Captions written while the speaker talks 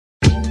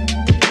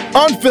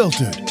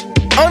unfiltered,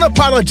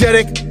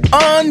 unapologetic,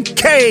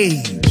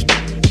 uncaged.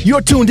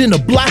 You're tuned into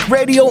Black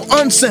Radio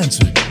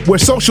Uncensored, where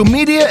social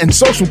media and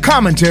social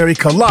commentary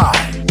collide.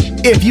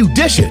 If you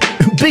dish it,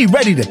 be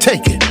ready to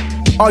take it.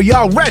 Are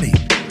y'all ready?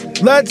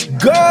 Let's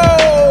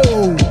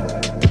go!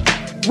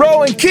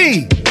 Ro and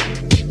Key,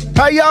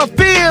 how y'all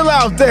feel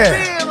out there?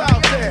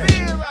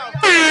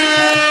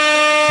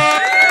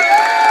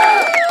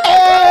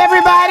 Hey,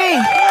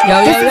 everybody.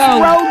 This is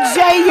Ro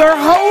J, your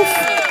host.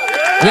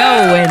 Yo,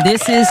 and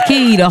this is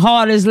Key, the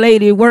hardest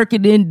lady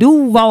working in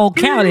Duval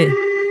County.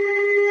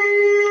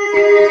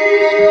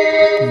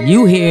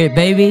 You hear it,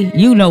 baby.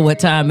 You know what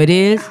time it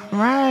is.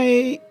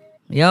 Right.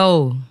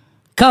 Yo,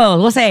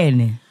 Cole, what's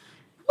happening?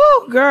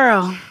 Woo,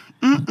 girl.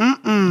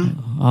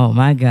 Oh,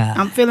 my God.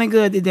 I'm feeling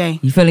good today.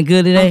 You feeling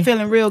good today? I'm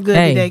feeling real good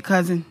today,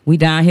 cousin. We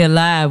down here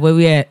live. Where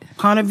we at?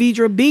 Ponte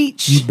Vedra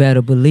Beach. You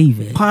better believe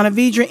it. Ponte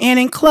Vedra Inn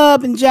and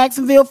Club in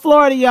Jacksonville,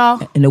 Florida,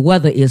 y'all. And the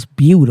weather is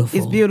beautiful.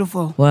 It's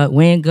beautiful. What?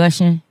 Wind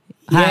gushing?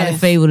 Yes. Highly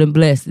favored and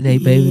blessed today,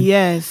 baby.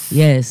 Yes.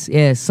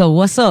 Yes. So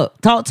what's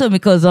up? Talk to me,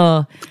 because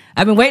I've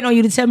been waiting on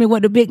you to tell me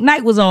what the big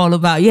night was all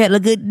about. You had a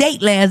good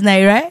date last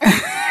night, right?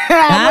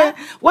 Huh?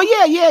 Well,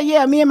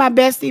 yeah. Me and my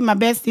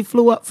bestie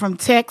flew up from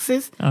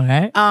Texas. All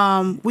right.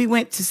 We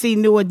went to see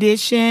New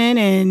Edition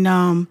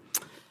and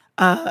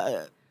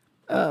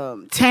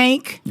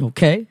Tank.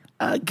 Okay.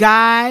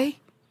 Guy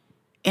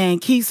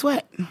and Key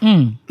Sweat.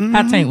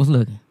 How Tank was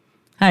looking?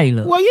 How he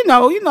look? Well, you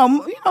know,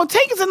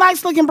 Tank is a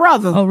nice looking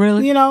brother. Oh,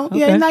 really? You know,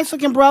 yeah, nice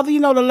looking brother.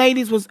 You know, the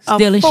ladies was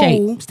Still in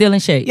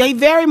shape. Yeah, he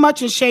very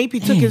much in shape.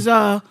 He took his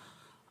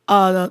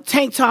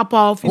tank top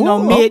off,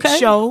 mid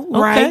show,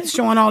 right,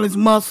 showing all his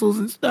muscles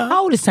and stuff.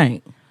 How old is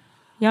Tank?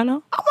 Y'all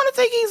know? I want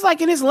to think he's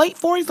like in his late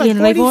 40s,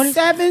 like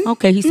 47.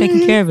 Okay, he's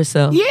taking care of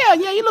himself. Yeah,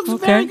 he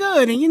looks very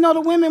good. And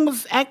the women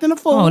was acting a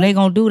fool. Oh, they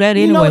gonna do that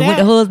anyway. With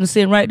the husband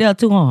sitting right there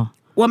too, huh?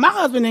 Well, my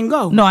husband didn't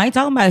go. No, I ain't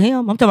talking about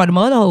him. I'm talking about the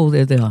other hoes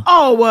that's there.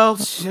 Oh, well,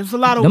 there's a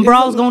lot of... Them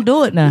bras gonna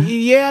do it now.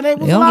 Yeah, there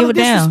was a lot of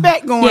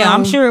disrespect going on. Yeah,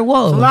 I'm sure it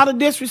was. A lot of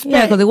disrespect.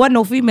 Yeah, because there wasn't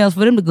no females for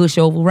them to gush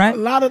over, right?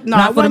 No, it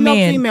wasn't no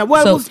female.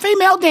 Well, it was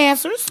female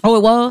dancers. Oh,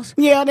 it was?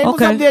 Yeah, they was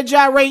up there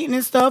gyrating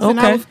and stuff. And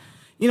I was,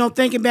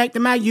 thinking back to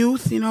my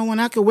youth, when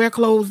I could wear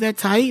clothes that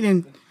tight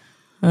and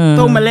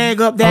throw my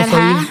leg up that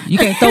high. You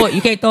can't throw it.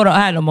 You can't throw the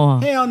eye no more.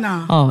 Hell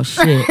no. Oh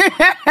shit.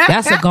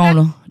 That's a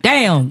goner.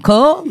 Damn,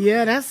 cuz.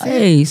 Yeah, that's it.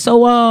 Hey,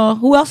 so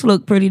who else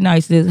looked pretty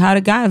nice? How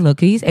the guy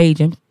look? He's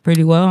aging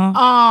pretty well,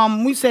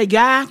 huh? We say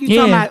guy. You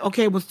talking about?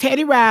 Okay, it was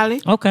Teddy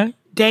Riley. Okay.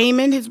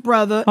 Damon, his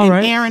brother, and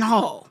Aaron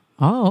Hall.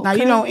 Oh,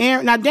 okay. Now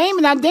Aaron. Now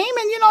Damon. They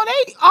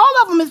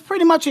all of them is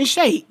pretty much in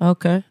shape.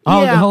 Okay.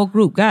 The whole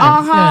group,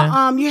 guys.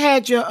 Yeah. You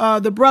had your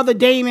the brother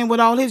Damon with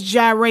all his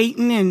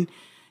gyrating and.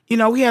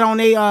 We had on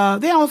they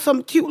on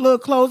some cute little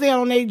clothes. They had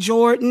on their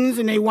Jordans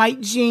and their white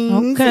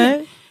jeans.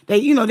 Okay.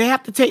 They they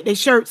have to take their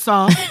shirts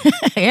off.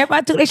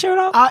 Everybody took their shirt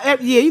off?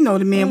 Yeah,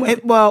 the men.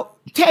 Well,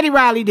 Teddy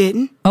Riley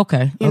didn't.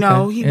 Okay. He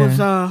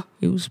was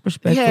he was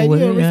respectable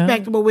with it.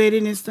 Respectable with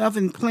it and stuff,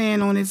 and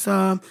playing on his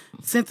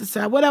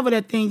synthesizer, whatever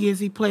that thing is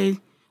he played.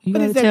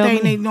 What is that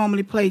thing they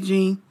normally play,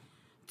 Gene?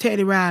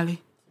 Teddy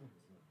Riley.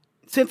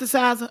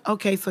 Synthesizer?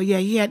 Okay, so yeah,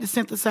 he had the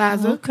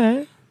synthesizer.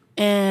 Okay.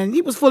 And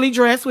he was fully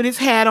dressed with his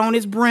hat on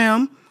his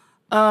brim.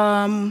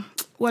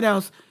 What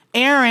else?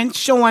 Aaron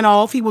showing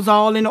off. He was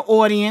all in the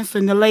audience,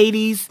 and the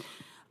ladies.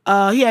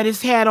 He had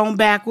his hat on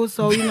backwards,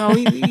 so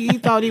he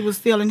thought he was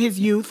still in his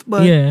youth.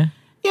 But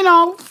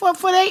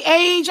for their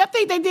age, I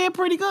think they did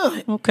pretty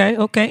good. Okay.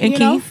 And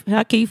Keith,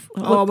 how Keith?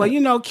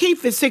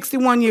 Keith is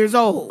 61 years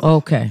old.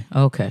 Okay.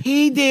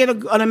 He did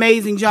an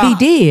amazing job. He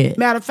did.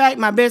 Matter of fact,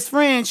 my best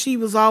friend, she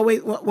was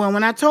always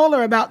when I told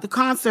her about the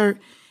concert.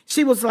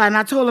 She was like, and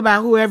I told her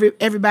about who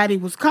everybody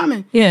was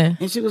coming. Yeah.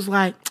 And she was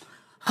like,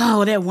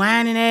 oh, that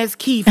whining ass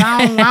Keith.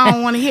 I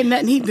don't want to hear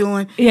nothing he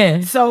doing. Yeah.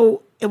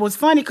 So it was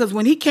funny because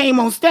when he came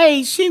on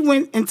stage, she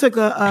went and took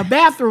a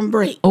bathroom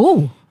break.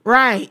 Oh.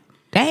 Right.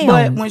 Damn.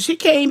 But when she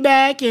came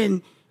back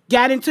and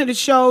got into the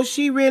show,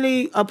 she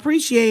really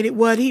appreciated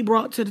what he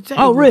brought to the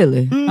table. Oh,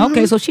 really? Mm-hmm.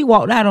 Okay, so she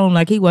walked out on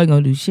like he wasn't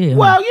going to do shit.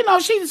 Well,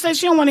 she said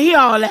she don't want to hear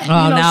all that.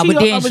 But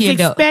then she was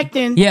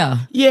expecting. Yeah.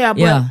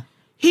 But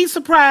he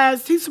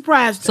surprised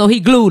her. So he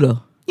glued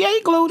her. Yeah,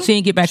 he glued her. She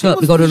didn't get back up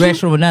to go to the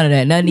restroom or none of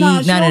that. None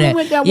of that.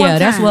 Went that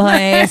that's what her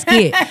ass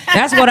get.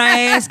 That's what her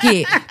ass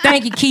get.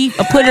 Thank you, Keith.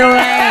 I put it on her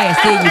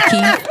ass, did you,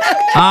 Keith?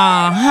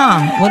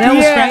 Well, that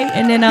was straight.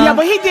 And then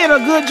but he did a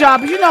good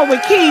job.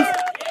 With Keith,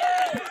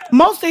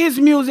 most of his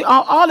music,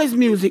 all his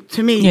music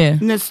to me,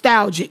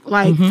 nostalgic,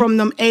 like from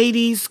them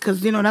 80s,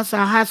 because that's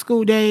our high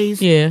school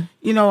days. Yeah.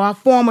 Our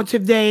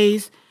formative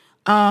days.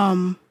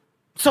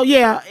 So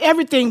yeah,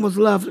 everything was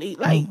lovely.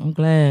 Like I'm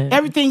glad.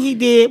 Everything he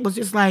did was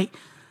just like,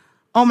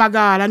 oh my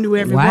God, I knew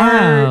every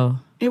word.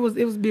 It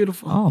was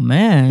beautiful. Oh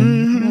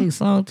man, like a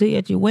song to you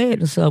at your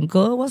wedding or something.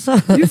 Cuz what's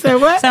up? You said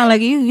what? Sound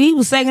like he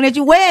was singing at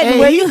your wedding.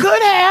 Well, you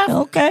could have.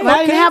 Okay, but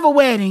I didn't have a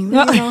wedding.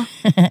 I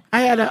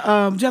had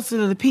a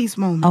Justice of the Peace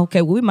moment.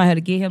 Okay, well we might have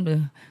to get him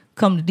to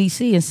come to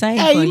DC and sing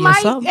Hey, for you or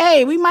something.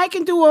 Hey, we might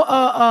can do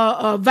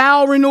a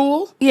vow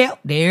renewal. Yeah,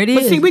 there it is.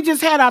 But see, we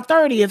just had our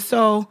 30th,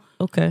 so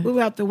okay. we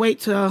will have to wait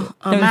till a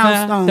 35,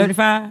 milestone.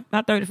 35?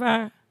 Not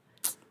 35?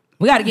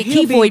 We got to get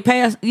Keith before he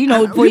pass,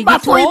 before he Before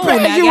gets too old.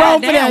 you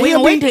old for that.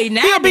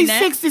 He'll be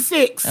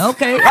 66.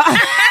 Okay.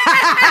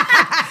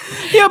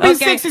 He'll be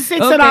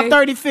 66 at our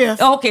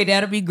 35th. Okay,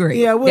 that'll be great.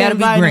 Yeah, that'll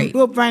be great.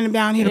 We'll bring him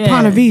down here to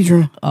Ponte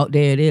Vedra. Oh,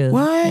 there it is.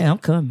 What? Yeah, I'm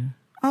coming.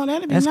 Oh,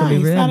 that'd be That's nice. gonna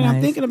be real Now that nice.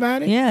 I'm thinking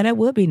about it. Yeah, that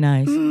would be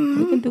nice.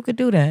 We could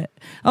do that.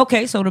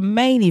 Okay, so the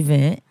main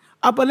event.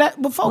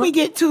 But before we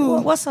get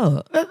to What's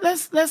up?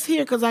 let's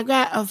hear, because I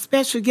got a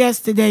special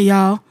guest today,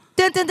 y'all.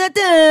 Dun, dun, dun,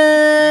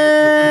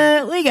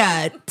 dun. We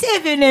got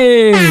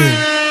Tiffany.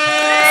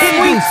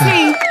 Sweet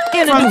Tea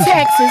from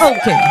Texas.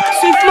 Okay.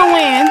 She flew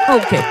in.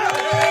 Okay.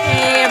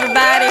 Hey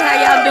everybody, how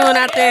y'all doing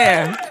out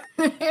there?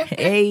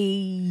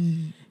 Hey.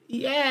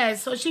 Yeah,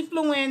 so she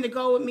flew in to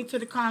go with me to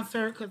the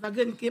concert because I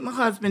couldn't get my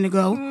husband to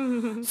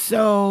go.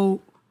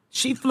 So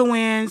she flew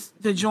in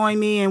to join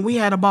me, and we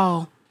had a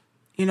ball.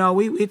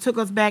 It took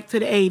us back to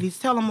the 80s.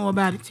 Tell them more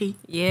about it, T.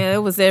 Yeah, it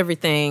was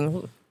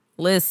everything.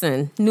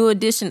 Listen, New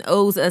Edition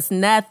owes us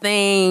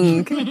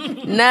nothing.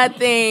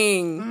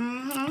 Nothing.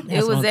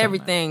 It was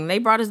everything. They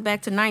brought us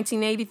back to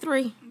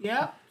 1983.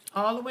 Yep,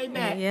 all the way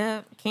back.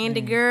 Yep,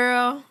 Candy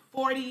Girl.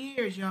 40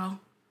 years, y'all.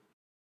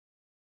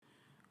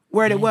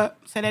 Where did what?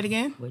 Say that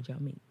again? Where'd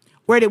y'all meet?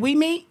 Where did we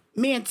meet?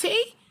 Me and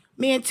T?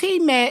 Me and T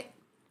met.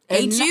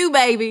 Ain't you,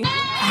 baby?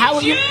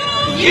 Howard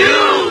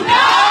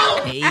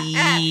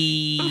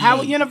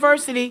Hey.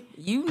 University.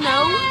 You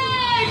know.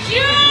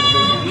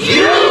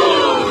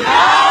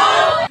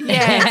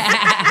 Yes.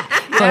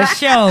 For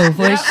sure.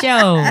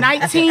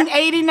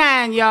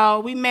 1989,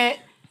 y'all. We met.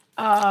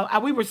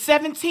 We were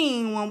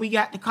 17 when we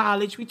got to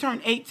college. We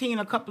turned 18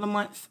 a couple of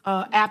months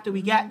after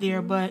we got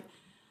there, but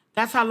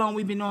that's how long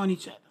we've been on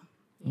each other.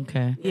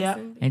 Okay. Yeah.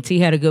 And T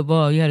had a good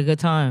ball. You had a good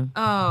time.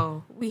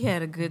 Oh, we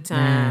had a good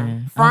time.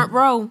 Man. Front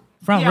row.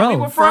 Front Yeah, row. we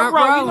were front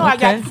row. You know I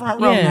got the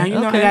front row now. You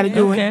know I got to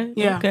do it.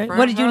 Yeah. Okay. Front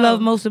What did you row.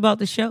 love most about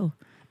the show?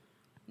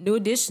 New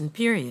Edition,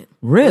 period.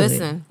 Really?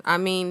 Listen, I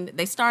mean,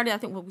 we started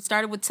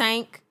with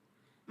Tank,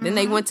 then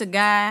they went to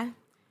Guy,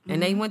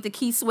 and they went to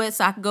Key Sweat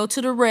so I could go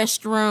to the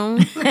restroom.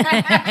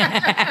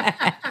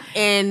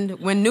 And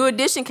when New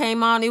Edition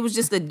came on, it was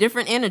just a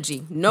different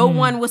energy. No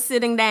one was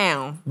sitting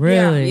down.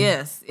 Really?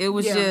 Yes. It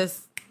was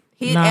just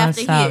hit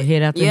Non-stop, after hit.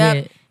 hit after Yep.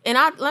 hit. And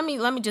let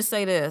me just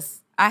say this.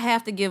 I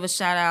have to give a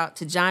shout out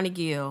to Johnny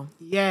Gill.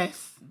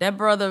 Yes. That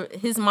brother,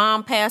 his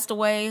mom passed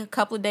away a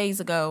couple of days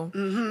ago,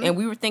 and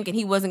we were thinking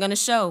he wasn't going to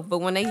show. But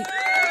when they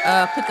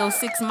put those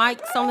 6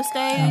 mics on the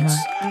stage,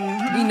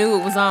 we knew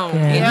it was on.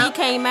 Yeah. And he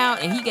came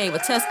out and he gave a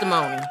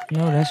testimony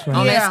No, that's right.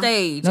 on Yeah. that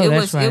stage. No, it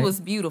that's was right. it was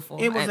beautiful.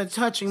 It was And- a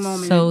touching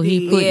moment. So he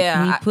indeed. put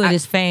Yeah,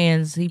 his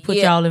fans, he put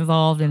Yeah. y'all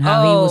involved in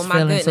how he was my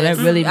feeling. So that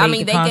goodness. really made I mean,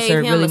 the they concert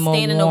gave him really a more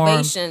standing warm.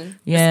 ovation.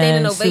 Yeah, The standing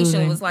and ovation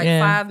soothing. was like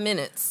Yeah. 5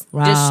 minutes.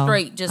 Wow. Just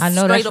straight, just I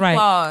know straight that's right.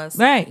 applause.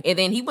 Right. And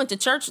then he went to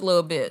church a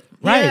little bit.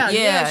 Right. Yeah,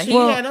 Yeah. she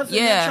Well, had us in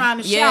there yeah,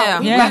 trying to yeah,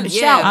 shout. We Yeah. got to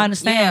shout. I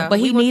understand, Yeah, but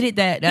he we went- needed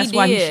that. That's he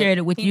why he did. shared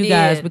it with He you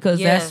guys did. because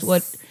Yes. that's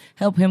what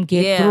helped him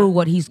get Yeah. through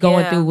what he's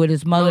going Yeah. through with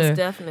his mother. Most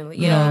definitely.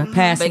 You Yeah. know,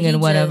 passing But he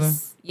and whatever.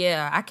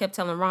 I kept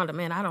telling Rhonda,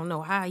 man, I don't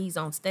know how he's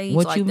on stage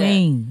What like you that.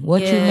 mean?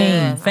 What you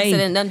mean? I Faith.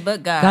 said, nothing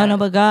but God. God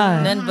but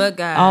God. Nothing but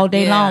God. All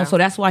day Yeah. long. So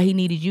that's why he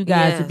needed you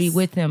guys to be Yes.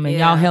 with him, and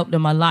Yeah. y'all helped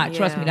him a lot.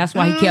 Trust Yeah. me, that's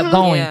why he kept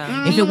going.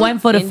 Yeah. If it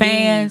wasn't for the Indeed.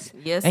 fans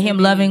Yes, and him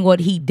indeed. loving what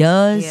he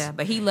does, Yeah,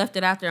 but he left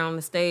it out there on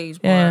the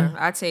stage, boy. Yeah.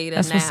 I tell you that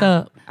That's now. what's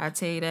up. I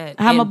tell you that.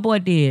 how my And boy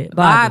did,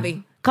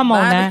 Bobby. Come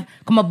on Bobby. now,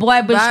 come on,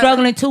 boy, been Bobby.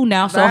 struggling too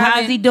now. So how's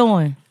Bobby. he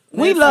doing?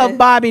 We love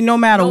Bobby no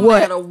matter no what.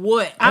 matter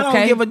what. I don't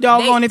Okay. give a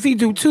doggone if he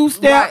do 2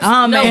 steps.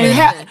 Right. man. And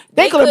listen.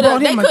 they could have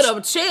brought him They a could have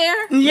a chair.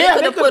 Yeah, they they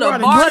could have coulda put a brought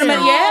a bar put him in-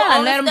 stool yeah,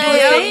 on let the him do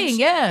his stage, thing,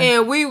 yeah.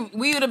 And we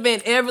would have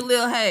been every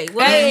little hey,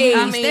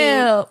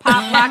 still.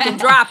 pop, lock, and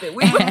drop it.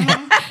 We would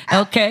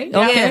Okay, Yeah.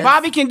 okay,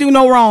 Bobby can do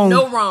no wrong.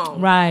 no wrong,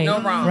 Right,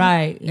 no wrong,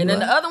 right. And then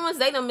the other ones,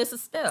 they done miss a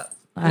step.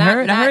 I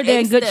heard they're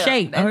in good a step.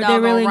 shape. I That heard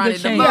they're really in doggone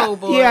good Ronnie shape. DeVoe,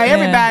 boy. Yeah,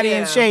 everybody Yeah.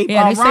 in shape.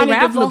 Yeah, they say Ronnie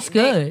Ralph DeVoe- looks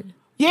good.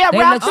 Yeah, They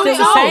Ralph look do still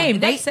the too. same.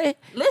 They say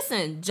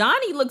Listen,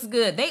 Johnny looks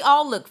good. They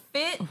all look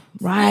fit.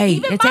 right.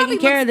 Even They're Bobby taking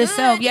care of looks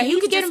themselves. good. Yeah, You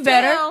he's could getting just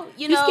better. tell,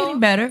 He's getting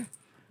better.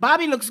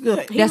 Bobby looks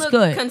good. He That's looked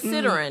good.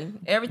 Considering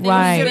everything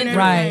Right, he's been through.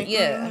 right.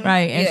 Yeah.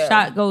 Right, and Yeah.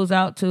 shot goes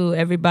out to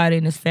everybody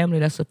in his family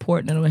that's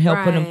supporting him and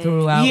helping him Right.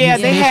 throughout. Yeah,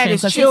 his they had mission,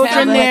 his 'cause he's had children a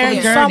heck of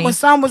there. a And journey.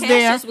 some was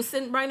there. Cassius was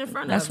sitting right in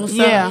front That's of us.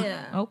 what's Yeah. up.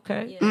 Yeah.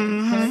 Okay.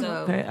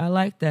 So, Okay, I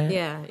like that.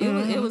 yeah,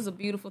 it was a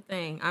beautiful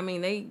thing. I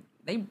mean, they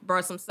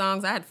brought some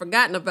songs I had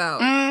forgotten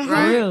about. Mm-hmm.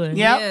 Right? Really?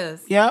 Yep. Yes.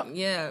 Yep.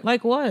 Yeah.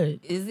 Like what?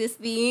 Is this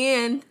the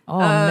end? Oh,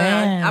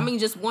 man. I mean,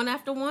 just one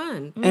after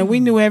one. And we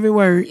knew every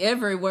word.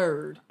 Every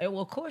word. Well,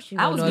 of course you.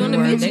 I was know doing the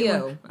word. They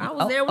video. were- I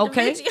was there with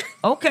okay. the video.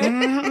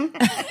 Okay.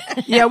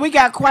 Yeah, we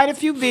got quite a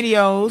few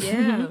videos.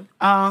 Yeah.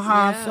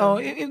 Yeah. So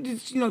it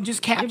just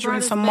just capturing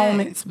us some back.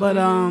 moments, but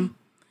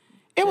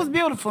it was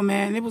beautiful,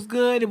 man. It was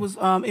good. It was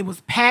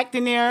packed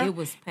in there. It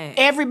was packed.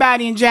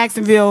 Everybody in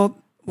Jacksonville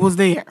was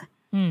there.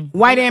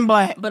 white and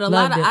black. But a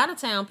Loved lot of it. out of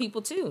town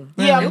people too.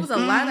 Yeah. It was a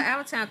lot of out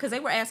of town because they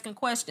were asking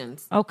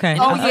questions. Okay.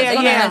 Oh, yeah,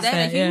 They yeah. had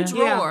that huge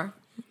Yeah. roar.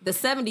 The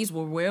 70s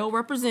were well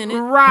represented.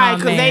 Right,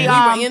 because Oh, they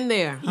man. We were in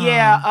there.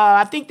 Yeah,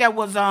 I think that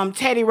was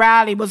Teddy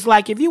Riley was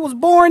like, if you was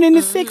born in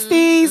the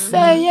 60s,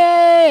 say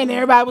yeah, and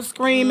everybody was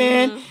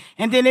screaming.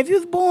 And then if you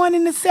was born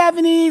in the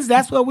 70s,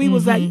 that's what we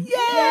was like,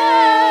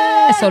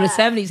 yeah. So the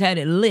 70s had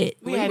it lit.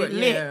 We had it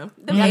lit. Yeah.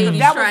 The 80s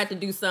That was- tried to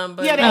do something,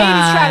 but Yeah, the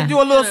 80s tried to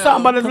do a little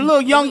something, but the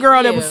little young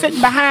girl that was sitting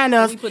behind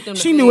us, We put them to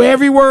she knew bed.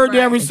 every word to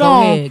every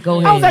song. ahead, go I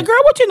was ahead. like, girl,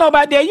 what you know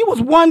about that? You was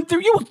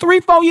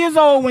 3-4 years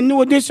old when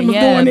New Edition was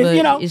doing but this,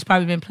 you know. it's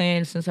probably been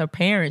playing since her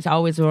parents,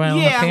 always around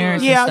Yeah, her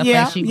parents yeah, and stuff.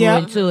 yeah, And she grew yeah.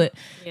 into it.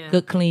 Yeah.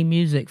 Good, clean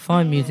music,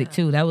 fun music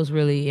too. That was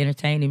really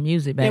entertaining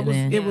music back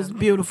then. It was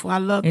beautiful. I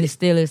loved And it. it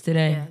still is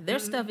today. Yeah, their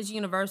stuff is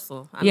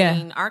universal. I Yeah.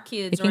 mean, our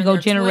kids It are can in go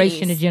their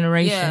generation 20s. to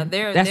generation. Yeah,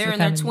 they're That's in the their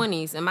kind of-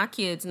 20s, and my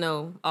kids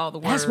know all the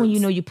words. That's when you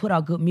know you put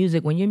out good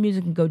music. When your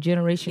music can go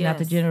generation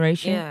after Yes.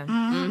 generation.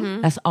 Yeah.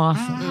 That's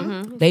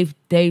awesome.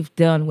 They've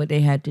done what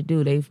they had to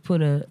do. They've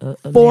put a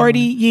 40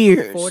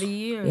 years. 40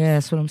 years. Yeah,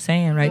 that's what I'm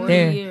saying right 40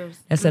 there. years.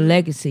 That's a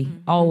legacy,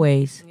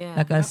 always. Yeah.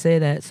 Like I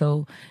said that.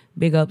 So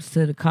big ups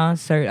to the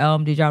concert.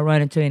 Did y'all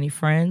run into any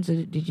friends? Or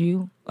did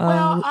you?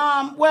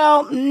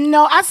 Well,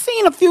 no, I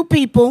seen a few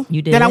people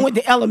You did? that I went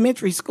to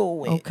elementary school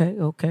with. Okay.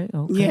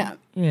 Yeah.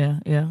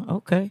 Yeah.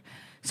 Okay.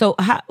 So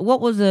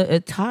what was the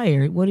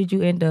attire? What did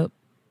you end up?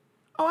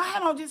 Oh, I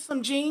had on just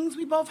some jeans.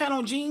 We both had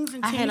on jeans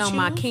and I had tennis on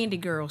my shoes. Candy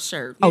Girl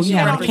shirt. Oh, you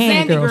had on a the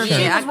Candy Girl shirt.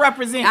 She Yeah, was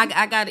representing.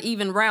 I got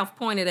even Ralph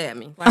pointed at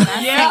me. Like,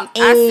 Yeah.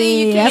 I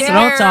see you. That's Candy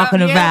what I'm Girl. talking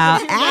Yeah,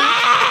 about.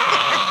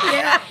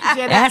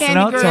 yeah, That's what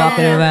I'm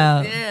talking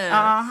about.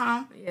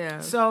 Yeah.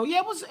 Yeah. So yeah,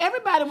 it was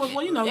everybody was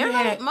you know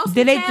Everybody, you had mostly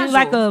Did they casual. do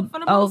like a? For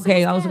the most,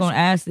 Okay, it I was casual. gonna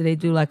ask. Did they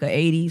do like a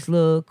 '80s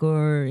look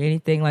or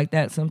anything like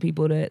that? Some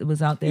people that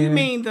was out there. you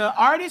mean the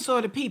artists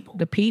or the people?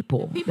 the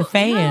people, the people-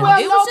 fans? Well,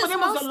 It no, was but just there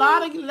was a mostly-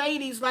 lot of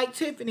ladies like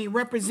Tiffany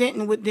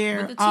representing with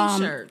their With the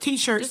t-shirt.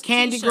 t-shirts, Just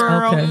Candy t-shirt.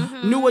 Girl,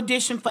 Okay. New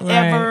Edition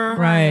Forever,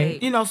 Right.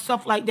 you know,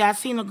 stuff like that. I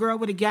seen a girl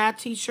with a guy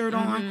t-shirt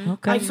on.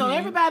 Okay. Like, so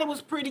everybody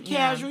was pretty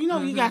casual. You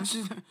know, you got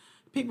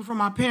people from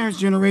my parents'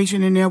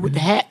 generation in there with the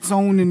hats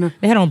on and the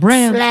They had on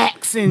brims.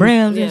 slacks and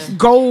Brims. Yeah.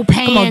 gold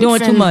pants.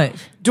 doing too and much.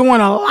 Doing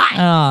a lot.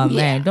 Oh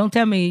man, don't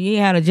tell me you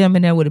ain't had to jump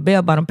in there with a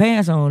bell bottom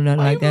pants on or nothing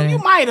like that. You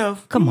might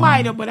have. Come you on.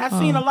 might have, but I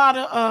seen a lot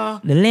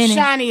of The linen.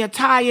 shiny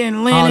attire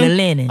and linen. Oh, the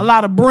linen. A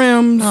lot of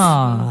brims.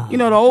 Oh. You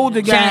know, the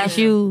older Shiny guys.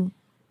 shoe.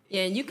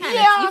 Yeah, and you kind of.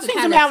 Yeah, I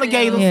seen some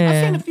alligators. Yeah.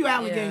 I seen a few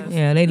alligators.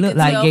 Yeah, they look could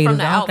like tell from gators.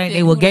 the I don't think outfit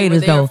they were who they were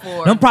gators there though.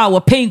 for. Them probably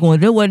were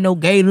penguins. There wasn't no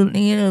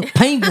gator.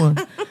 Penguin.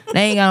 They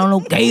ain't got no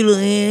gator.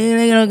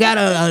 They ain't got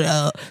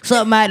a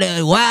something out of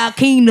the Wild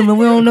Kingdom, and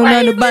we don't know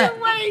nothing about.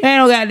 wait. They ain't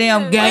no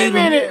goddamn Wait a gator.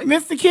 minute,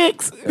 Mr.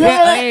 Kicks.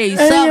 Yeah, hey,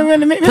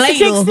 something. Mr. Kicks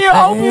still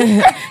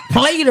open.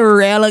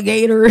 Plater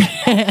alligator.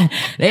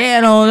 They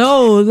had on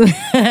those.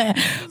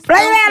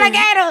 Plater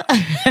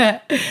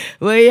alligator.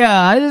 Well,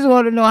 yeah, I just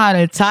want to know how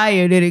the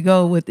attire did it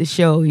go with the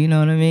show. You know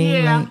what I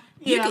mean? Yeah.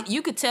 Like,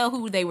 You could tell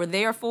who they were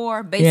there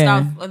for based Yeah.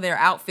 off of their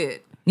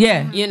outfit.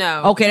 yeah. You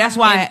know. Okay, that's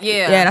why. And-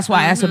 yeah. That's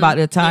why I asked about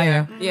the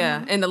attire.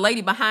 Yeah, and the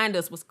lady behind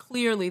us was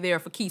clearly there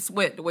for Keith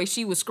Sweat, the way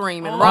she was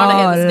screaming. Oh, Rhonda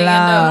had to stand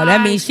up. Lord.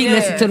 That means she Yes.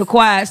 listened to the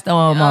Quiet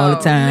Storm all the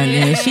Oh, time.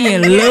 man. Man. She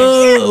in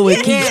love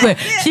with Keith Sweat.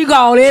 She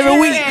gone every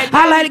week.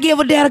 I like to give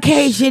a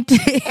dedication.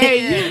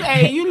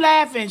 Hey, you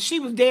laughing. She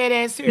was dead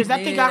ass serious.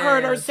 I think I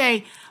heard her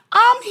say,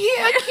 I'm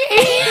here,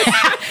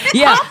 Keith.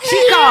 Yeah,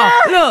 she called.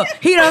 Look,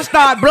 he done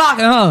start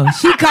blocking her.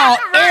 She called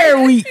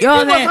every week. You know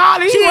what I'm was saying?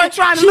 hardly- he wasn't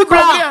trying to she look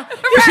over blocked.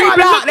 there. She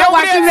blocked. That's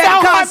why she was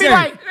at the concert.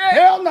 Like,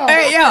 hell no.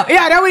 Hey, yeah,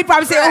 that's what he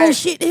probably said. Oh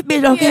shit, this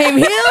bitch done came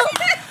here.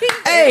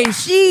 Hey,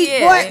 she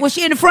Yeah. what? Was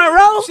she in the front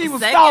row? She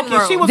was Second stalking.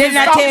 row. She was Didn't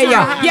I stalking tell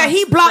y'all? her. Yeah,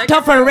 he blocked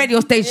her from the radio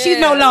station. She's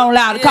no longer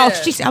allowed to call.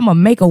 Yeah. She said, "I'm gonna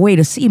make a way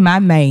to see my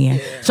man."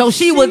 So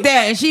she was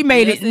there, and she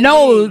made it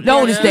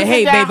notice that,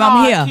 hey, That babe, I'm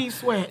hard, here. Keith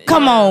Sweat.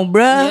 Come on,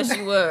 bruh. Yes,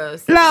 she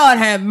was. Lord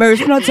have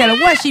mercy. Don't tell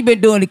her what she been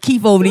doing to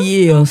Keith over the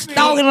years.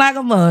 Stalking like a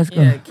motherfucker.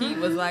 Yeah, Keith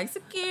was like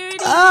security.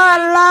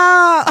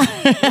 Oh, Lord.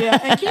 Yeah,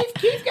 and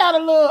Keith got a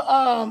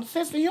little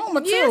sense of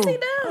humor too. Yes, he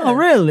does. Oh,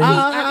 really?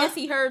 I guess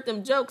he heard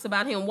them jokes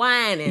about him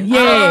whining.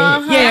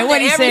 Yeah, yeah,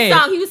 what he Every said.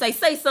 song he would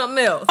say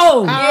something else.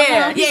 Oh,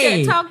 yeah, he yeah.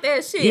 said talk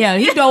that shit. Yeah,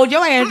 he told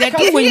your ass that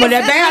too when you went to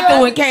that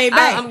bathroom and came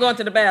back. I'm going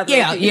to the bathroom.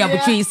 Yeah,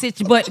 but you sit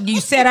your butt, you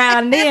sat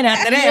down then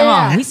after that,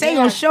 Yeah, huh? He say he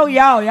gonna show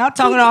y'all. Y'all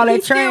talking all that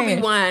He still be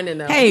trash. whining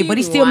though. Hey, but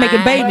he's still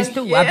making babies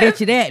too. I bet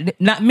you that.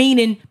 Not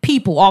meaning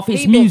people off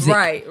his music.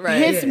 Right.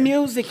 His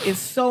music is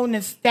so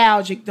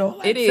nostalgic though.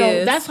 Like, It so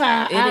is. that's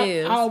how It I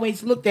is.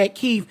 always looked at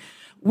Keith.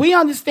 We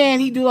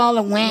understand he do all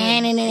the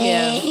whining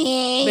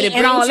and But it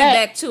and all brings you that.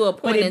 back to a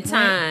But point it in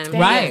time. brings-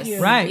 Right, Yes.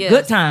 right. Yes.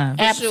 Good times.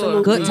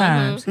 Absolutely. Good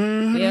times.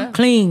 Yeah.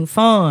 Clean,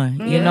 fun,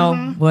 you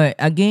know. But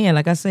again,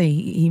 like I say,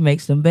 he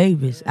makes them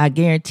babies. I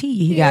guarantee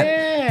you, he got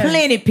Yes.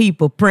 plenty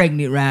people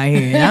pregnant right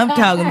here. And I'm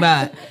talking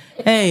about,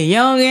 hey,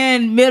 young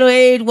and middle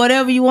age,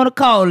 whatever you want to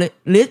call it.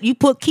 You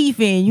put Keith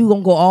in, you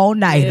gonna go all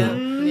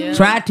nighter. Yeah.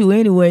 Try to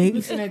anyway.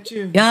 Listen at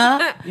you.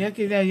 Yeah. Yeah,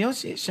 cause that your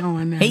shit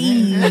showing now.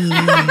 Hey.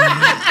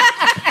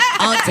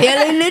 I'm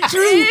telling the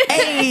truth.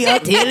 Hey,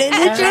 I'm telling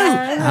the truth.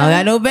 I don't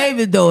got no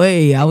babies though.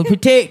 Hey, I was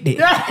protected.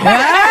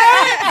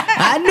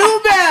 I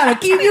knew better.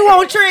 Keep you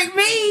won't trick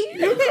me.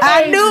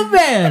 I knew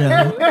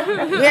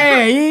better.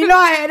 Yeah, you know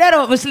I had that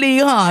up my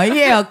sleeve, huh?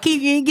 Yeah,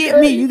 keep you and get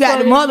me. You got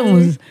them other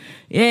ones.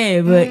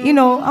 Yeah, but you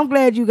know, I'm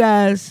glad you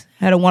guys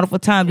had a wonderful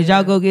time. Did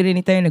y'all go get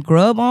anything to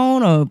grub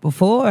on or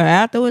before or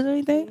afterwards or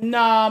anything?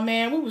 Nah,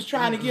 man, we was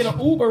trying to get an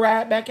Uber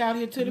ride back out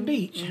here to the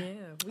beach. Yeah,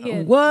 we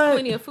had What?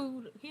 plenty of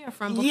food here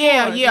from before.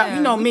 Yeah.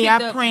 You know We me,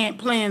 picked I up plan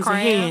plans crabs.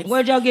 ahead.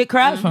 Where'd y'all get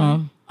crabs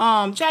from?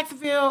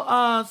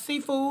 Jacksonville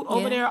seafood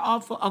over there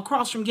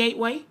across from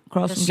Gateway.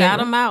 Across from Shout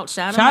Gateway? them out.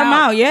 Shout Shout them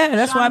out, yeah.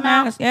 That's Shout why 'em I'm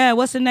out. asking. Yeah,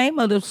 what's the name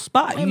of the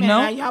spot, Wait a you minute,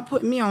 know? now, y'all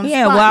putting me on the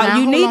Yeah, spot well, now.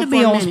 you Hold need on to for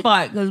be a on minute.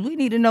 spot because we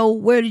need to know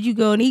where did you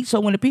go and eat. So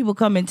when the people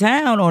come in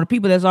town or the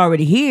people that's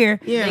already here,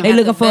 Yeah. they got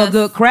looking the for a best-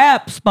 good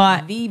crab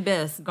spot. The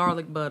best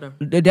garlic butter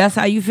That's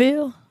how you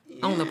feel?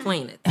 on the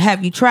planet.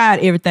 Have you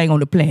tried everything on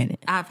the planet?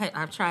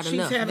 I've tried She's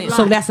enough. had a Then. lot.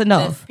 So that's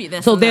enough.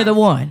 That's So they're the enough.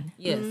 one.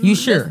 Yes. You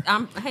sure?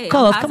 Hey,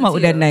 Cuz, I'm come up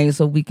with that positive. name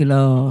so we can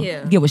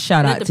Yeah. give a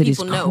shout Let out the to this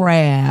people know.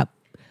 crab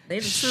They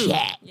the truth.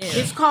 shack. Yeah.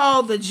 It's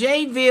called the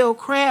Jayville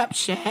Crab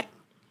Shack.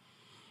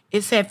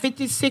 It's at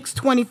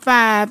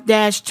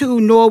 5625-2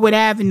 Norwood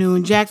Avenue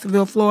in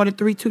Jacksonville, Florida,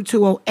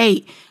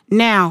 32208.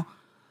 Now,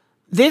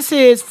 this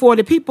is for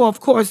the people, of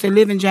course, that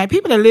live in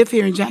People that live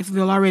here in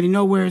Jacksonville already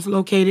know where it's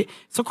located.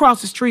 It's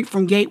across the street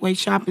from Gateway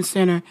Shopping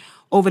Center,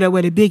 over there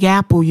where the Big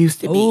Apple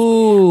used to be.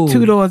 Ooh.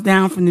 2 doors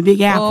down from the Big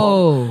Apple.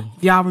 Oh.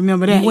 If y'all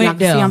remember that. You Y'all went can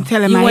there. see I'm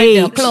telling you my went age.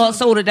 there. Club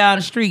soda down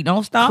the street.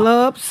 Don't stop.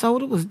 Club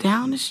Soda was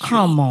down the street.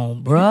 Come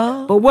on,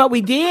 bruh. But what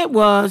we did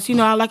was,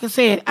 like I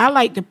said, I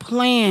like to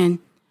plan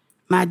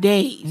my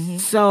days. Mm-hmm.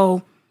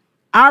 So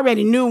I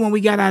already knew when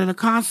we got out of the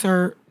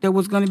concert there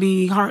was going to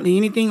be hardly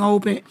anything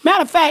open.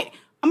 Matter of fact,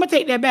 I'm going to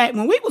take that back.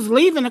 When we was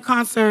leaving the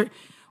concert,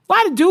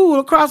 why the dude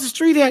across the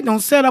street had done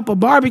set up a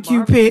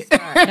barbecue pit?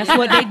 That's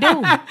what they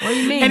do. What do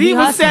you mean? And he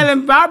was hustling.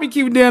 selling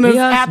barbecue dinners He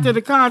hustling. after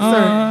the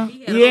concert. He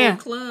had a Yeah. whole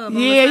club on the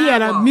Yeah, he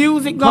had a sidewalk.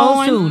 music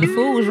Supposed to. going. The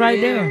food was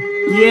right there.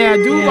 Yeah,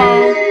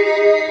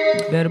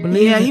 Duval. Better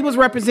believe Yeah, it. he was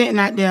representing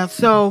out there.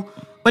 So,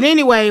 but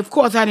anyway, of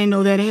course, I didn't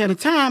know that ahead of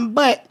time.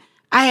 But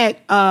I had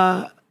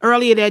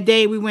earlier that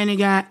day we went and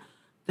got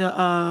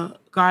the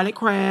garlic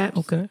crabs.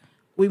 Okay.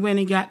 We went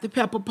and got the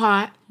pepper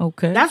pot.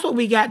 Okay. That's what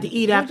we got to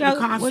eat after the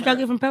concert. What y'all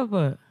get from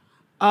Pepper?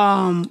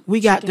 We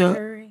got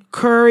the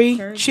curry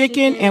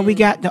chicken, and we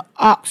got the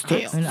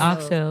oxtail. And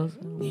oxtails.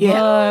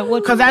 Yeah,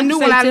 What because you I knew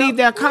say, when I Tip? leave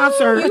that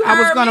concert, I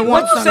was gonna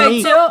want What you something to say,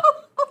 eat. Tip?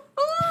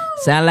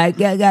 Sound like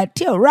I got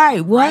Tip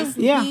right, what?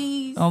 Yeah, I'm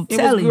it was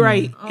telling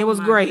great. you. It was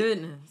My great.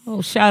 goodness.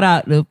 Oh, shout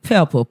out to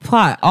Pepper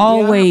Pot.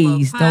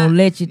 Always Pepper Pot. don't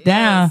let you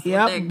down. Yes.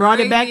 Yep, That brought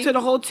it back gravy. to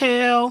the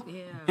hotel.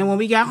 Yeah. And when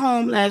we got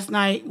home last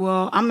night,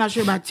 well, I'm not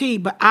sure about tea,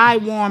 but I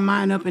warmed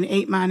mine up and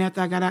ate mine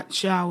after I got out the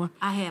shower.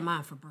 I had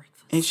mine for breakfast.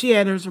 And she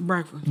had hers for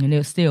breakfast. And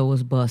it still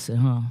was busting,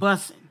 huh?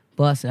 Bussin'.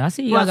 Busting. I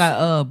see y'all Bussin'.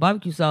 got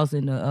barbecue sauce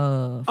in the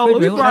Oh, well, we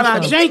refrigerator. brought What our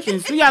that's for?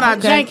 Jenkins. We got our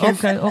Okay,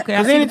 Jenkins. okay. I 'Cause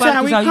see the anytime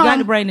barbecue we sauce. You come, got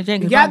to bring the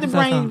Jenkins You got to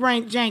barbecue sauce, huh?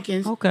 bring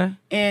Jenkins. Okay.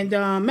 And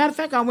matter of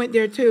fact, I went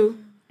there too.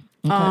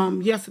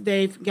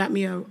 Yesterday, got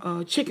me a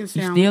chicken You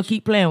sandwich. still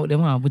keep playing with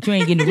them, huh? But you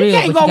ain't getting the You ribs.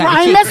 can't but go you got wrong. the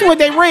I ain't chicken. messing with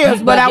their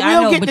ribs, but I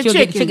will know, get but the you'll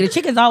chicken. The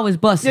chicken's always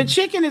busting. The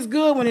chicken is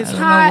good when it's I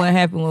don't know hot, what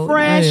happened with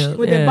fresh, ribs.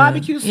 with Yeah. the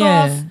barbecue sauce,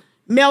 Yeah.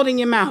 melt in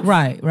your mouth.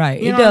 Right.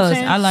 You It know what I'm does.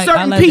 saying? I like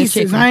certain I like the pieces.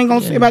 chicken. I ain't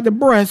gonna Yeah. say about the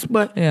breast,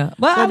 but Yeah,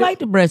 well, I like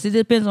the breast. It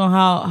depends on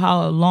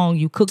how long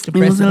you cook the was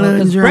breast. a little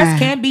Because dry. breast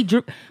can be,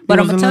 but I'm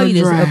was gonna a tell you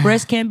this: little a dry.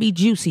 breast can be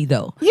juicy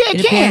though. Yeah, it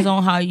depends can.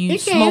 on how you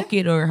It can. smoke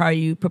it or how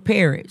you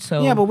prepare it.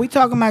 So yeah, but we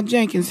talking about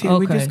Jenkins here.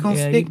 We just gonna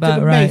yeah, stick you to the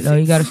about right. basics. No,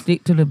 you got to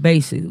stick to the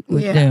basics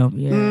with Yeah. them.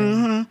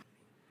 Yeah,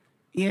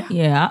 Yeah.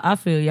 yeah, I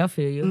feel you. I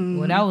feel you.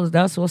 Well,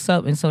 that's what's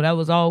up. And so that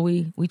was all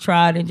we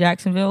tried in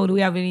Jacksonville. Do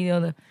we have any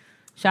other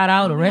shout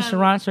out or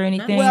restaurants or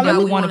anything Well, that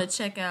we we want want to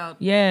check out.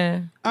 Yeah,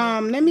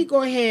 Let me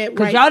go ahead.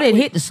 because Right y'all didn't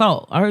quick. hit the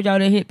salt. I heard y'all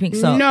didn't hit pink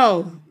salt.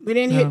 No, we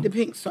didn't hit the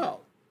pink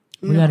salt.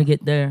 We got to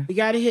get there. We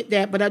got to hit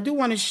that. But I do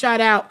want to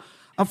shout out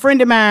a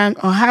friend of mine,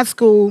 a high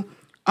school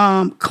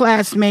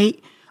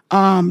classmate,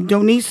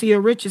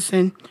 Donicia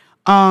Richardson.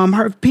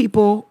 Her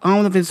people, I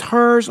don't know if it's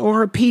hers or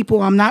her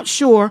people, I'm not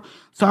sure,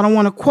 so I don't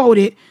want to quote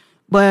it,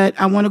 but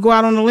I want to go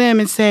out on a limb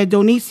and say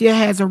Donicia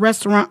has a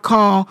restaurant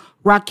called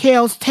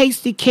Raquel's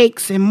Tasty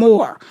Cakes and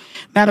More.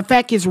 Matter of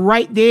fact, it's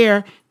right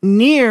there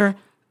near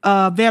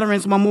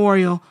Veterans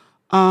Memorial.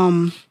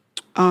 Well,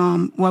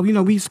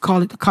 we used to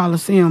call it the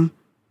Coliseum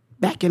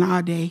back in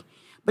our day.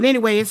 But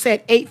anyway, it's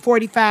at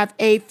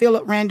 845A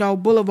Philip Randolph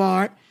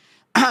Boulevard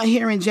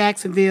here in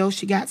Jacksonville.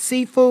 She got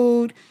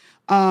seafood.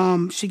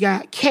 She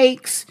got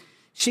cakes.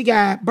 She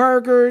got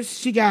burgers.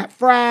 She got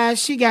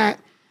fries. She got...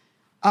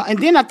 and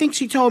then I think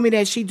she told me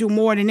that she do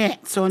more than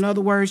that. So in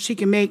other words, she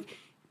can make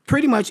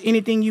pretty much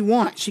anything you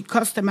want. She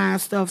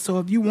customized stuff. So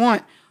if you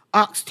want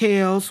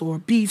oxtails or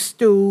beef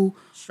stew...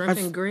 Shrimp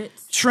and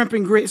grits. Shrimp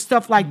and grits,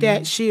 stuff like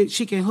that, she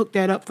can hook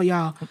that up for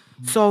y'all.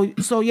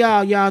 So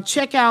y'all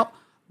check out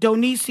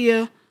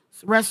Donicia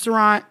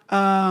restaurant.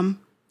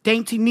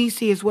 Dainty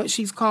Nisi is what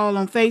she's called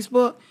on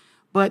Facebook,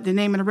 but the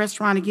name of the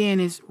restaurant again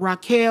is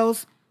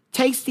Raquel's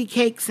Tasty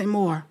Cakes and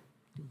More.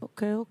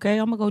 Okay.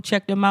 I'm gonna go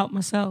check them out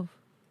myself.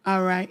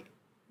 All right.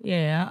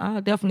 Yeah,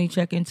 I'll definitely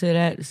check into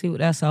that to see what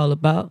that's all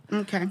about.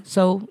 Okay.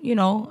 So,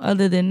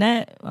 other than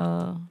that,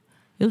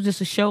 it was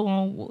just a show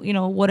on,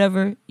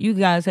 whatever you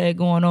guys had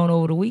going on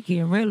over the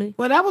weekend, really.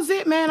 Well, that was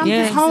it, man. I'm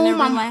just home.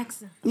 I'm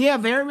relaxing. Yeah,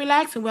 very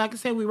relaxing. Like I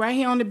said, we right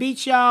here on the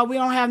beach, y'all. We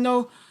don't have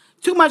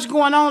too much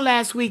going on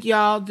last week,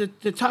 y'all,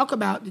 to talk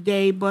about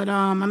today. But,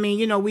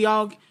 we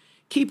all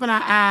keeping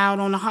our eye out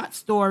on the hot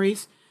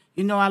stories.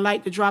 I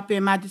like to drop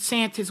in my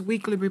DeSantis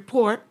weekly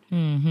report.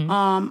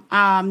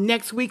 Mm-hmm.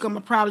 Next week, I'm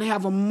going to probably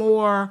have a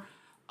more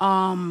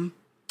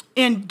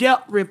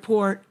in-depth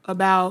report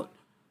about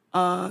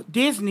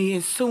Disney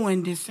is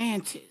suing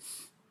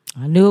DeSantis.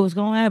 I knew it was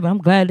going to happen. I'm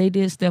glad they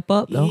did step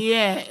up, though.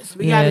 Yes.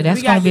 We got to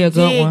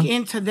dig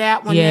into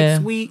that one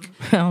next week.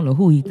 I don't know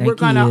who he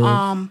thinks he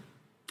is.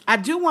 I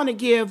do want to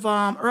give,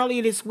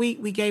 earlier this week,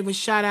 we gave a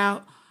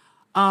shout-out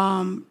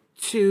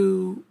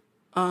to,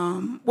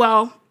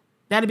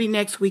 that'll be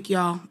next week,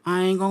 y'all.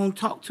 I ain't going to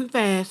talk too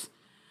fast.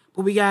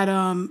 But we got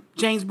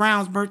James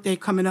Brown's birthday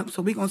coming up,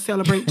 so we're going to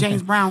celebrate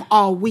James Brown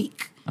all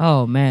week.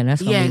 Oh, man,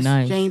 that's going to be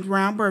nice. Yes, James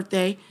Brown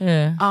birthday.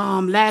 Yeah.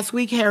 Last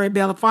week, Harry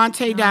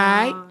Belafonte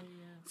died. Yeah.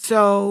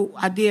 So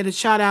I did a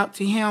shout-out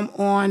to him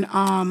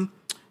on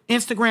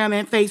Instagram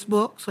and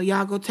Facebook. So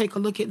y'all go take a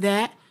look at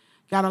that.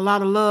 Got a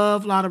lot of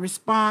love, a lot of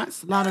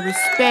response, a lot of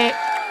respect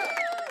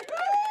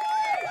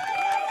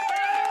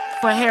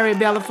for Harry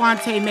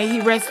Belafonte. May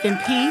he rest in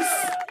peace.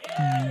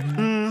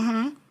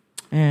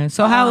 And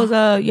so how was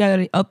you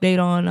had an update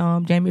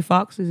on Jamie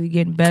Foxx? Is he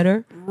getting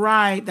better?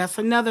 Right, that's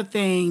another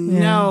thing. Yeah.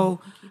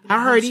 No,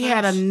 I heard he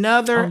had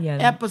another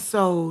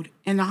episode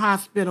in the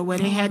hospital where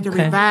they had to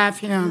revive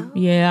him.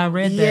 Yeah, I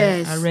read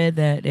that. I read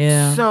that,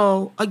 yeah.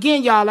 So,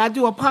 again, y'all, I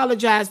do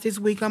apologize this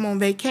week. I'm on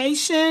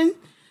vacation,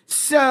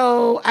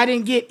 so I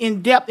didn't get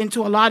in depth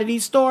into a lot of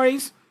these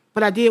stories,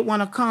 but I did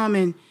want to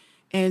come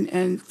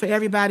and for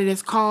everybody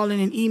that's calling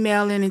and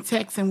emailing and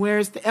texting,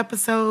 where's the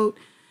episode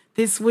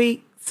this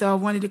week? So I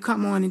wanted to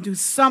come on and do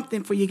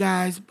something for you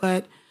guys.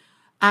 But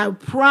I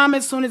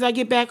promise as soon as I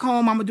get back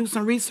home, I'm going to do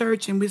some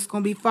research and it's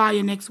going to be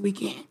fire next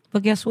weekend.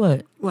 But guess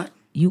what? What?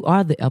 You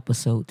are the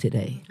episode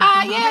today.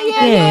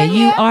 Yeah.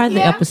 You are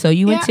the episode.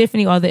 You and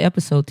Tiffany are the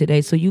episode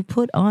today. So you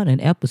put on an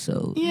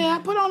episode. Yeah, I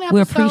put on an episode.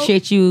 We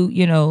appreciate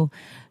you,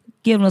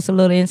 giving us a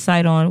little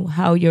insight on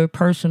how your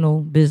personal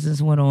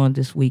business went on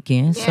this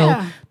weekend.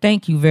 Yeah. So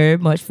thank you very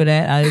much for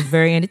that. It was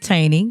very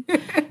entertaining.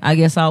 I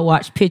guess I'll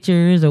watch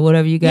pictures or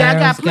whatever you guys got. Yeah, I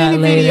got plenty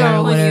of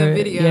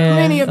videos.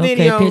 Plenty of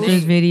videos. Okay,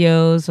 pictures,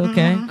 videos.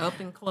 Okay. Mm-hmm. Up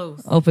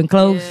and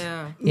close.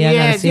 Yeah, I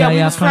gotta see how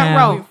y'all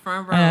clown.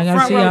 Front row. I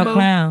gotta see y'all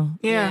clown.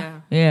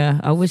 Yeah.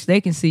 I wish they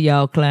can see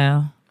y'all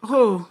clown.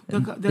 Who?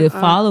 The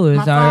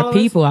followers, our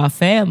people, our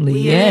family.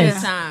 We had a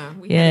good time.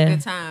 We had a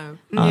good time.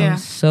 I'm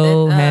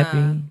so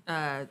happy.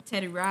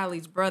 Teddy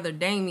Riley's brother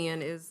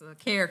Damien is a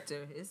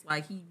character. It's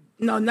like he.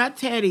 No, not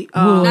Teddy.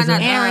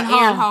 Aaron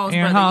Hall's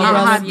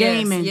brother.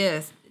 Damon.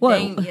 Yes. What?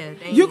 Damon.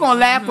 You're going to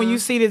laugh when you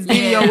see this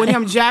video with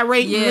him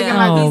gyrating. Looking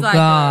like he's like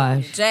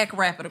gosh. a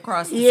jackrabbit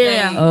across the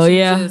stage. Oh,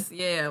 yeah.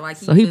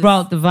 So he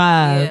brought the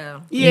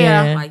vibe.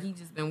 Yeah. Like he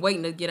just been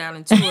waiting to get out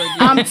and tour again.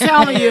 I'm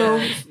telling you.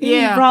 He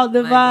brought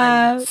the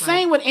vibe.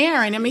 Same with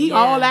Aaron. I mean, he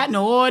all out in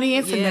the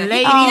audience and the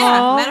ladies.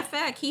 Matter of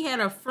fact, he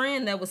had a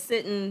friend that was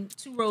sitting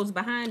 2 rows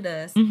behind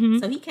us. Mm-hmm.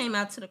 So he came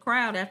out to the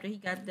crowd after he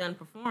got done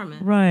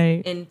performing.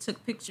 Right. And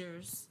took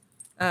pictures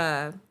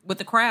with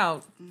the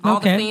crowd. All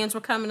the fans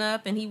were coming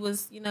up and he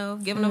was,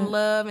 giving them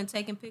love and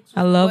taking pictures.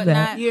 I love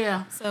that.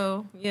 Yeah.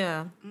 So,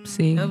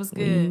 See, that was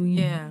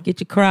good. Get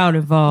your crowd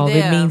involved.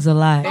 It means a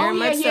lot. Very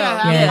much so.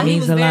 Yeah, it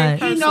means a lot.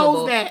 He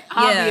knows that,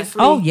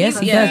 obviously. Oh, yes,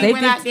 he does. He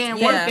went out there and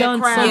worked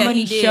done that crowd. so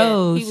many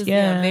shows. He was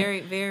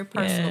very, very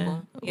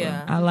personable.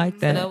 Yeah. I like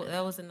that. So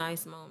that was a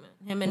nice moment.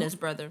 Him and his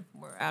brother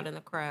were out in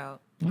the crowd.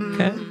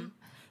 Okay. Mm-hmm.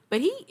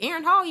 But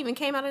Aaron Hall even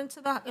came out in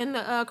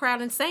the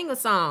crowd and sang a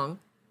song.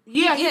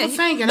 Yeah, he was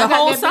singing. The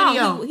whole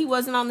song. He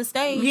wasn't on the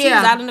stage. Yeah. He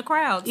was out in the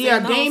crowd. Yeah,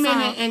 Damon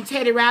and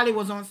Teddy Riley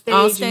was on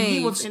stage. And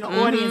he was in the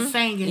audience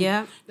singing.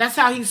 Yeah. That's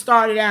how he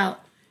started out.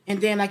 And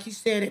then, like you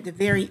said, at the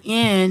very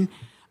end,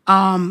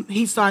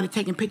 he started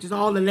taking pictures.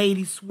 All the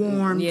ladies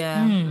swarmed.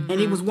 Yeah. And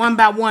he was one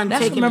by one taking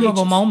pictures. That's a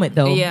memorable moment,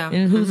 though. Yeah.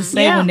 And who's to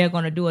say when they're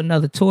going to do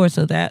another tour?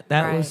 So that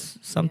was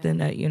something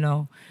that,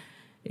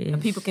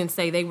 and people can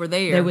say they were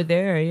there. They were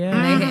there, yeah.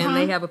 And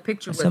they have a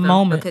picture with him.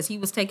 Moment. Because he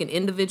was taking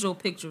individual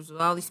pictures with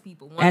all these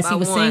people, one As by he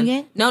was one.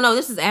 singing? No,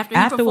 this is after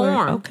he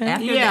performed.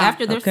 Okay.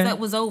 After their set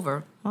was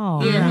over. Oh,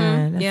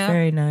 man, that's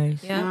very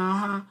nice.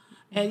 Yeah.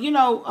 And,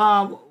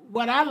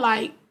 what I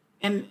like,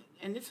 and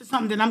this is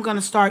something that I'm going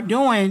to start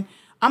doing,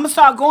 I'm going to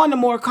start going to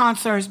more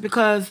concerts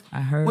because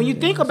when you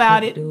think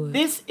about it,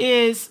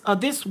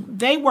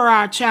 they were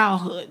our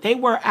childhood. They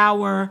were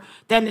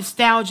that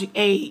nostalgic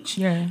age.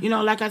 Yeah.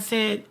 Like I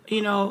said,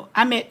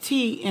 I met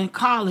T in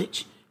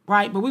college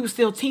right? But we were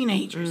still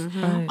teenagers.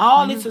 Right.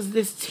 All this is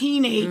this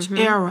teenage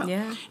era.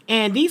 Yeah.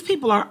 And these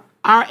people are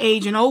our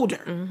age and older.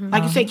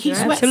 Like you said, Keith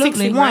Sweat, Absolutely.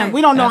 61. Right.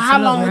 We don't know how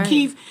long Absolutely.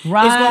 Keith is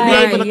Right. going to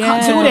be able to come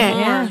to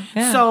that.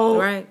 Yeah. So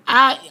Right.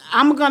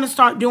 I'm going to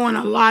start doing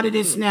a lot of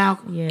this now.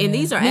 Yeah, And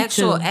these are me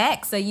actual too.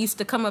 acts that used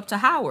to come up to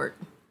Howard.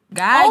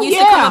 God Oh, used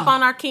to yeah. come up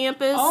on our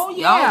campus. Oh,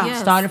 yeah. yes.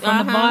 Started from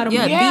the bottom,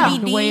 Yeah, yeah.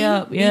 BBD. the way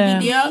up, yeah.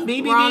 BBD. Yeah,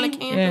 BBD. We're on the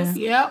campus.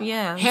 Yep.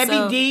 Yeah. Heavy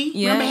So, D.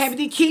 yes. Remember Heavy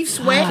D? Keith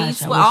Sweat. Gosh,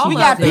 Keith I Sweat, wish all he we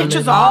was got still pictures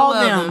living. of all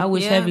of them. I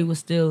wish Yeah. Heavy was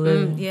still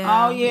living. Yeah.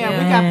 Oh yeah,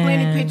 we got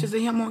plenty Man. of pictures of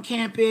him on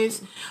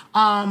campus.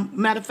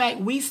 Matter of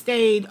fact, we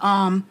stayed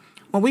when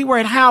we were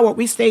at Howard.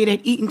 We stayed at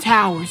Eaton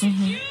Towers.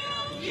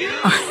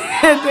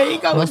 There you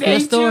go. What's there the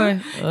you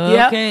story? too.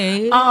 Yep.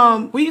 Okay.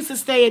 We used to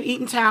stay at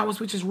Eaton Towers,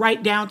 which is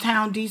right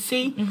downtown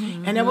DC,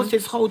 and there was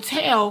this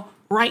hotel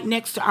right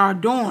next to our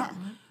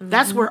dorm.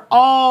 That's where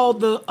all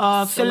the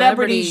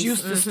celebrities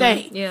used to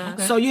stay. Yeah.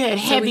 Okay. So you had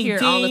So we Heavy hear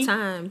D. all the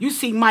time. You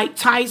see Mike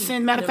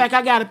Tyson. Matter of fact,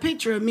 I got a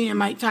picture of me and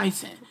Mike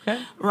Tyson. Okay.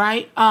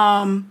 Right.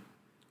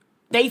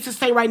 They used to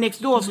stay right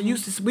next door. So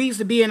we used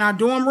to be in our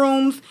dorm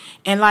rooms,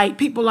 and like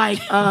people like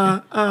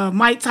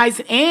Mike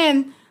Tyson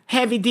and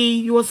Heavy D,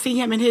 you will see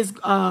him in his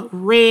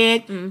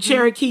red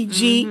Cherokee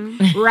Jeep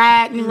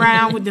riding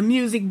around with the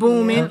music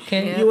booming.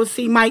 Okay. You will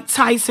see Mike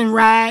Tyson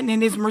riding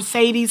in his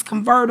Mercedes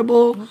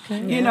convertible.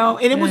 You know,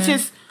 and it was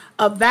just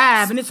a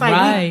vibe, and it's like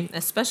Right.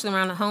 Especially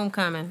around the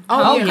homecoming.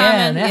 Oh, Homecoming,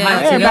 yeah, that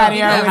hypes it Everybody we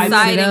have already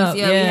sightings. set up,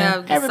 Yeah, we yeah.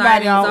 have Everybody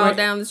sightings all already-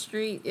 down the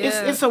street.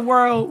 Yeah. it's a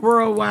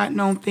worldwide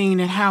known thing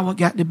that Howard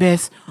got the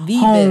best The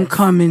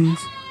homecomings.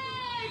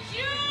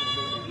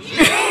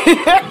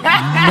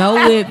 Know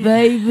it,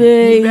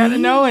 baby. You better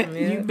know it.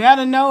 You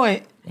better know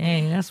it.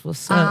 Dang, that's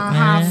what's up,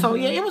 man. So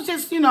yeah, it was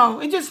just,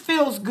 it just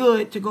feels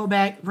good to go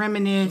back,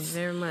 reminisce.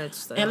 Very much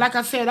so. And like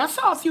I said, I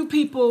saw a few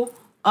people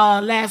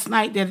last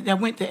night that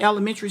went to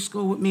elementary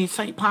school with me in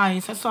St.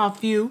 Pius. I saw a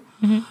few.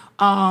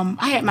 I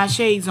had my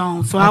shades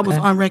on, so I was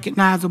Okay.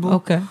 unrecognizable.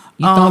 Okay.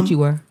 You thought you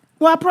were.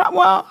 Well,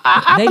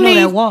 I They know believe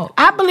that walk.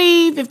 I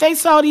believe if they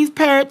saw these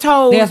parrot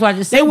toes, That's why I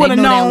just said they would have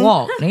know that known.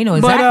 walk. They know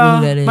exactly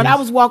who that is. But I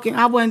was walking.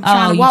 I wasn't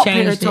trying to you walk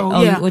changed parrot it. toe.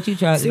 Oh, Yeah. what you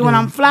tried to See, do? when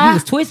I'm fly, You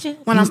was twitching?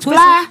 When You I'm was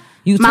twisting? fly,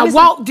 You was my twisting?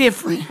 walk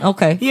different.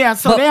 Okay. Yeah,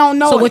 so they don't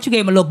know So it. what, you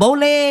gave him a little bow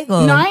leg?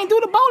 Or? No, I ain't do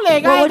the bow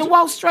leg. Well, I had what to you-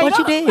 walk straight what up.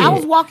 you did? I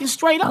was walking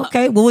straight up.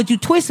 Okay, well, what you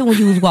twisting when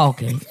you was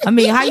walking? I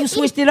mean, how you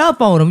switched it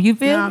up on him? You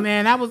feel? No,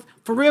 man, I was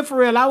for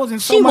real. I was in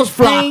so She much was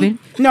flopping. pain.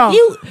 No,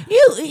 you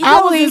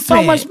I was in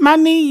so much. My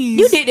knees.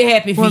 You did the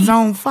happy was feet.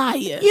 on fire.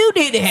 You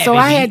did the happy So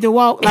I feet. had to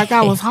walk like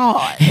I was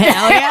hard. Oh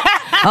yeah,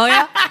 oh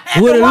yeah.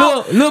 With a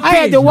little I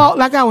had to pigeon. walk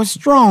like I was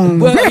strong.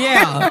 Well,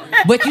 yeah,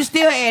 but you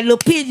still had a little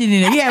pigeon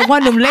in it. You had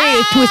one of them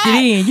legs twisted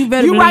in. You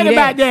better You believe right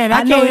about that. I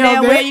I know can't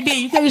help that way that. you did.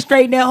 You can't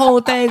straighten that whole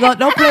thing up.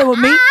 Don't play with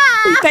me.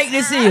 Who you think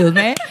this is,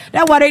 man?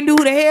 That's why they knew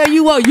who the hell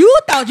you were. You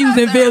thought you was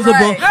invisible,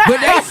 but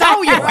they saw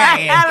your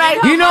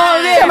ass. You know what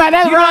I'm saying? Somebody,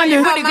 that's You know, you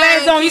Rhonda. put the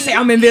glass on. You say,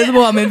 I'm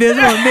invisible. But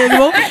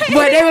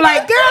they were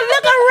like, girl,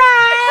 look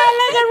around.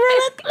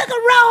 Look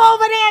around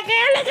over there,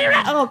 girl. Look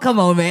around. Oh, come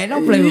on, man.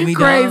 Don't play with You me,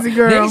 crazy, dog.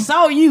 girl. They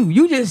saw you.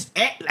 You just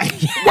act like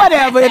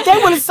Whatever. If they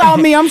would have saw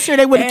me, I'm sure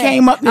they would have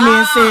came up to me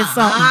and said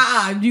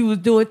something. You was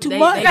doing too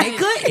much. They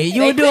couldn't.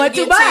 You were doing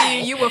too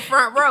much. You were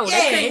front row.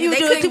 Yeah, you were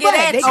doing couldn't too get much.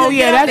 at They you. Oh couldn't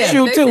yeah, get that's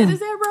there. true They said, too. is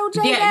that Roe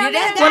J Yeah, down yeah, there?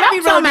 that- What I'm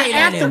be talking rotating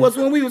about on them. afterwards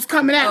when we was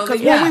coming out,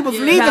 because yeah, when we was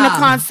yeah. leaving the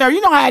concert,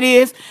 you know how it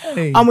is.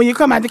 Hey. When you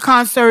come out the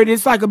concert,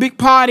 it's like a big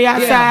party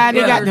outside. They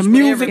yeah. got the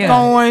music Yeah.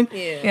 going.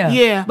 Yeah.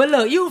 Yeah. But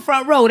look, you were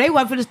front row. They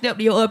wasn't finna step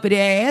to your uppity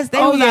ass. They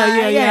Oh, was yeah,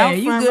 like, yeah. I'm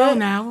you front good. row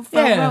now. I'm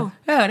front yeah. row.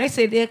 Yeah, they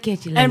said they'll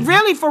catch you later. And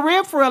really, for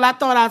real, I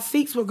thought our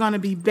seats were going to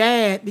be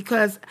bad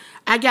because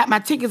I got my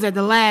tickets at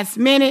the last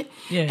minute,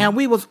 Yeah. and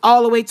we was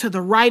all the way to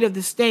the right of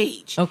the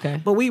stage.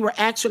 Okay. But we were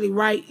actually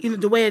right,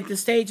 the way that the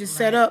stage is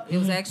set up. It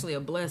was actually a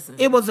blessing.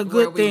 It was a where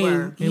good we thing.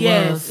 were. It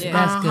Yes. was. Yeah.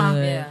 That's Uh-huh.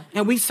 good. Yeah.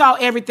 And we saw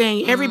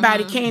everything.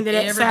 Everybody came to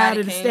that Everybody side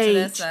of the came to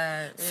that stage.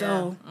 side. Yeah.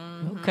 So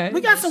Okay.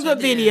 we got some good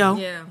video.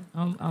 Yeah.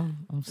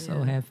 I'm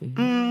so happy.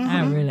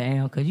 I really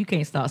am, because you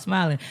can't stop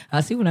smiling. I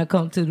see when I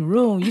come to the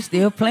room, you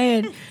still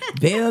playing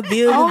Bell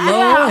Bill Oh, and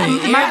yeah. Lord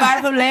and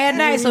everybody from last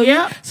night. So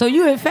Yep.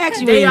 you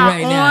infatuated They are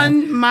right now.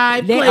 on my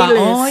They playlist.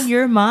 are on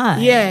your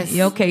mind. Yes.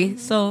 Okay.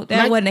 So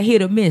that My- wasn't a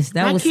hit or miss.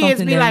 That My was kids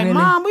something be that like, really.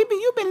 Mom,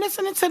 you've been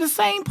listening to the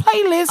same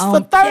playlist for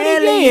I'm 30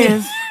 telling you.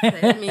 years.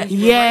 That means you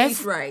were Yes.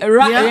 raised right.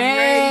 Right. Yep.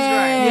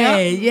 Yeah.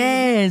 Raised right.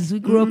 Yes. We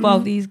grew up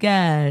off these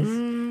guys.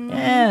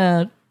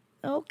 Yeah.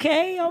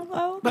 Okay.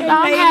 Okay. But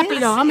no, I'm happy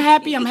though. I'm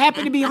happy. I'm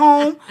happy to be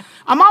home.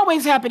 I'm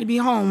always happy to be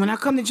home. When I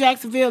come to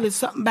Jacksonville, there's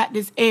something about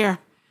this air.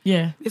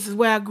 Yeah. This is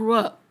where I grew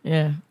up.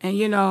 Yeah. And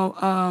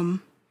I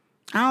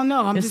don't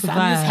know. I'm It's just a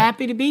vibe.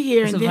 happy to be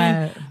here, It's and a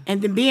then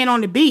vibe. being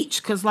on the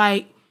beach, because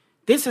like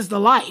this is the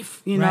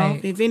life, Right.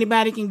 If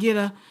anybody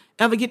can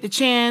ever get the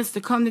chance to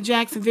come to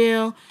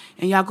Jacksonville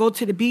and y'all go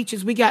to the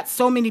beaches, we got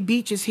so many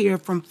beaches here,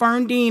 from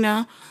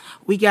Ferndina,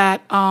 we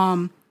got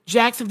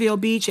Jacksonville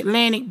Beach,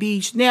 Atlantic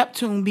Beach,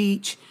 Neptune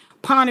Beach,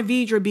 Ponte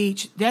Vedra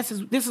Beach. This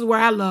is where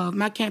I love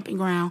my camping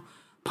ground.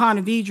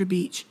 Ponte Vedra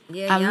Beach.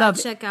 Yeah, I love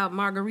it. check out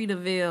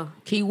Margaritaville.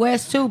 Key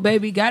West too,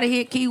 baby. Gotta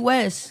hit Key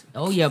West.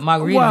 Oh yeah,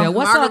 Margaritaville.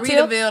 What's up, Tiff?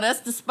 Margaritaville,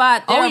 that's the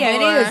spot there, Oh yeah,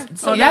 boy. it is.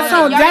 So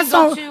that's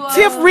on.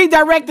 Tiff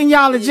redirecting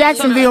y'all to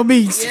Jacksonville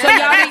Beach. So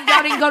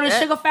y'all didn't go to the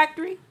Sugar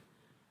Factory?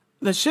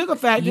 The Sugar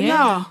Factory, Yeah.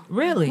 no.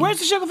 Really? Where's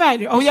the Sugar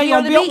Factory? Oh yeah, See y'all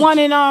on the built beach. one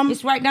in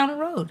It's right down the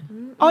road.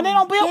 Oh, they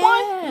don't build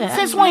one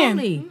since when?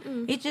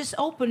 absolutely. It just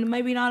opened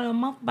maybe not a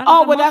month. About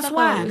Oh, a well, month that's ago.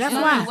 why. That's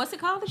why. What's it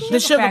called again? The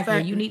Sugar Factory.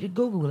 Factory. You need to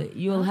Google it.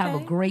 You'll have a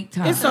great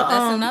time. It's a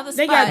That's another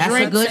They spot. got That's a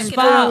drinks good and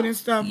spot. food and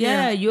stuff.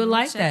 Yeah, you'll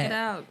like Check that. it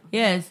out.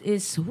 Yeah,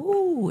 it's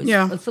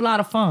a lot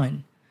of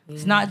fun.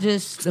 It's not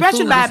just the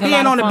Especially food, by it's a being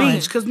lot of on the fun.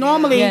 beach, because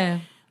normally, Yeah.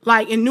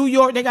 like in New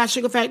York, they got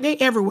Sugar Factory.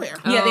 They everywhere.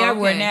 Yeah, they're Oh,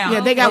 everywhere okay. now. Yeah,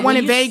 they got But one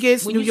when in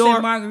Vegas, when New you York.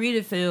 said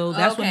Margaritaville,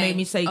 that's what Okay. made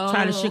me say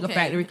try the Sugar okay.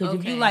 Factory. Because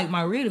if you Okay. like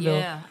Margaritaville,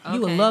 Yeah, you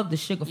would okay. love the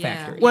Sugar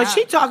Factory. Well,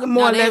 she talking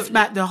more or No, they- less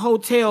about the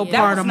hotel Yeah. That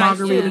part was of nice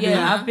too. Margaritaville.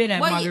 Yeah, I've been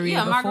at Well, Margarita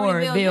yeah, before.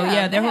 Margaritaville, Bill,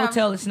 yeah, their they have-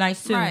 hotel is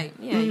nice too. Right,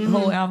 yeah. The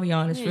whole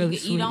ambiance is Yeah, really you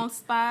can sweet. eat on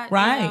spot.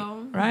 Right, You know,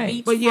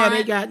 right. But yeah,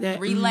 they beachfront, got that.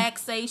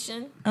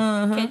 relaxation.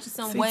 Uh-huh. Catch you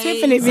some See, waves.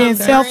 Tiffany being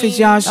some selfish,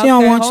 y'all. She Okay,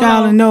 don't want hold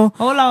y'all to on. know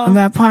Hold on.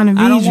 about Ponte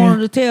I don't want her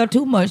Vedra. to tell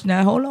too much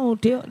now. Hold on,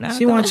 Till. Now,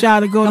 She wants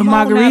y'all to go to Come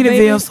on now, Margaritaville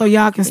baby. so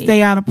y'all can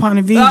stay out of Ponte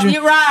Oh, Vedra.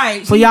 you're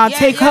right. So y'all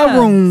take her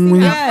room.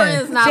 When, Yeah.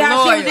 friends not See how she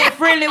was loyal. that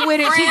friendly with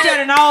it. She's Friends-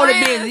 telling all the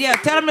friends- business. Yeah,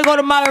 tell them to go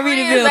to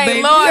Margaritaville, Friends ain't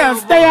baby. loyal. Yeah,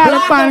 stay out of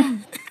Block Ponte.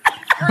 'em.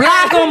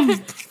 Block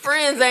them.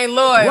 Friends ain't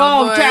loyal.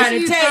 Well, I'm boy. trying to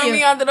She tell threw you.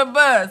 me under the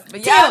bus.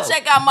 But y'all Till.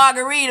 check out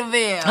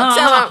Margaritaville.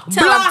 Uh-huh.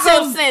 Tell Block them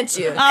 'em. Tim sent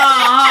you.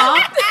 Yeah.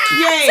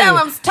 Tell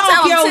them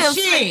Talk your Tim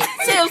shit.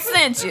 Tim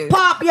sent you.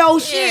 Pop your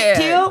shit,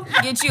 Till.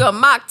 Get you a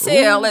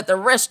mocktail at the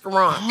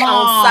restaurant on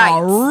Oh,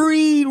 site.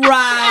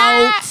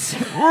 reroute.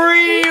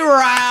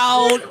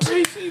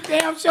 She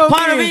damn sure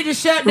Ponte did. Vedra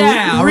shut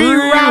down.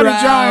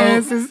 Rerouted y'all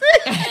asses.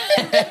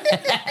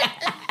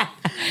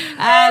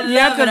 I love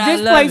Yeah, it. because I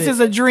this love place it. is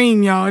a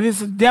dream, y'all.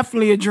 This is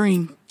definitely a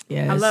dream.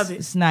 Yeah, I love it.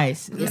 It's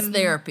nice. It's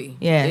therapy.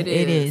 Yeah, it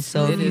is.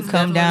 So It if you is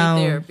come definitely down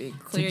therapy.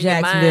 Clear to your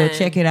Jacksonville, mind.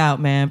 check it out,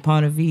 man.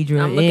 Ponte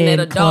Vedra. I'm looking at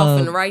a Club.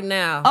 dolphin right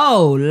now.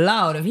 Oh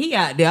Lord, if he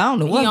out there, I don't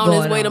know what's He on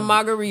going his way to on.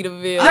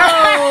 Margaritaville.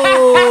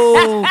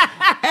 Oh,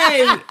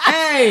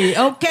 hey,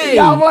 okay.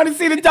 Y'all want to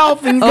see the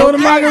dolphins? Go to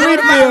Okay,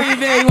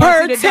 Margaritaville. you wanna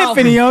Per see the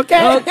Tiffany, dolphins.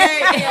 okay?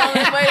 Okay. He on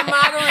his way to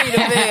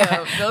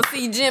Margaritaville. Go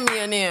see Jimmy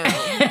and them.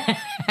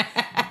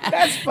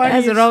 That's funny.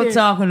 That's as what I'm shit.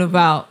 talking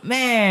about.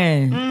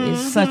 Man,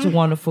 it's such a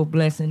wonderful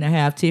blessing to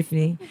have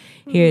Tiffany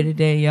here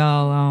today,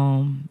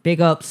 y'all.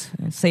 Big ups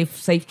and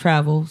safe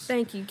travels.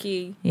 Thank you,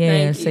 Key. Yeah,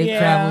 Thank you. safe Yeah.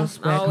 travels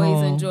I back always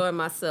home. enjoy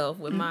myself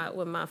with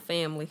my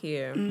family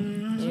here.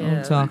 Yeah.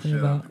 I'm talking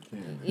about.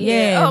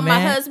 Yeah. Yeah, Oh, my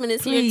man. husband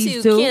is Please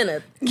here too, do.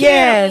 Kenneth.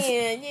 Yes.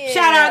 Yeah.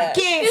 Shout out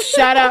to Ken.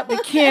 Shout out to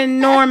Ken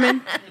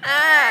Norman.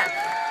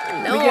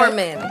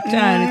 Norman.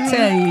 Trying to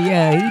tell you,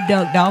 yeah, he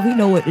ducked off. He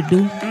know what to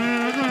do.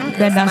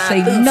 Better not my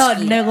say booski.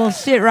 nothing. They're gonna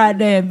sit right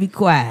there and be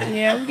quiet.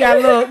 Yeah, we got a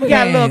little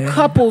Man.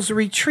 couples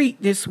retreat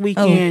this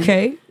weekend.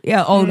 Okay.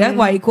 Yeah. Oh, that's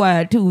why he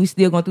quiet too. We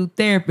still going through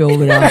therapy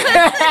over there. All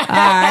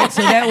right.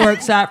 So that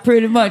works out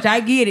pretty much.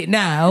 I get it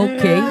now.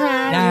 Okay. All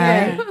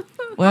right.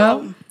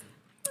 Well,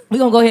 we're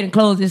gonna go ahead and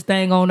close this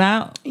thing on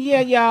out.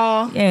 Yeah,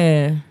 y'all.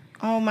 Yeah.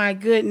 Oh my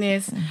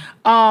goodness.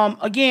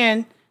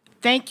 Again,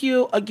 thank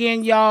you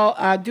again, y'all.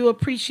 I do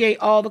appreciate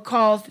all the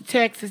calls, the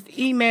texts, the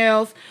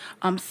emails.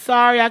 I'm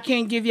sorry I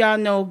can't give y'all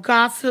no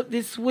gossip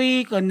this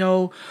week or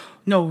no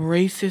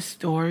racist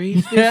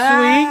stories this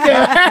week.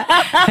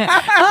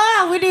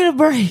 Ah, we need a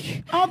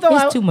break.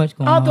 There's too much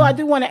going on. Although I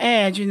do want to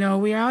add,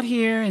 we're out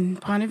here in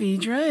Ponte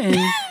Vedra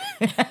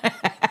and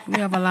we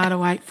have a lot of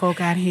white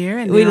folk out here,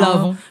 and We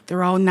love 'em.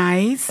 They're all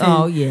nice.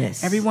 Oh, and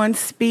yes. everyone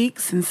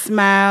speaks and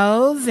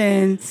smiles,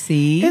 and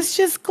See? it's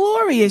just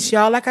glorious,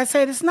 y'all. Like I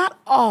said, it's not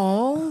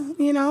all,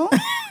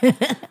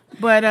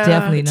 but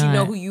Definitely not. You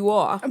know who you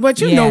are. But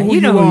you Yeah, know who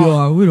you know you who you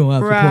are. are. We don't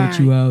have to point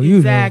you out. You know.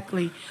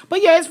 Exactly.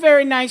 But yeah, it's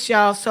very nice,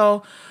 y'all.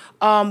 So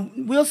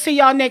we'll see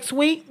y'all next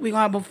week. We're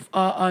gonna have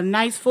a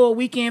nice full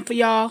weekend for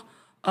y'all.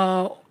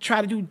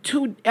 Try to do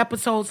 2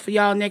 episodes for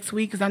y'all next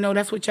week because I know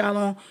that's what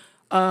y'all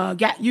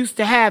got used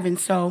to having.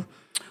 So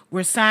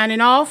we're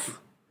signing off.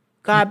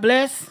 God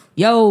bless.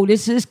 Yo,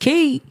 this is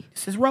Key.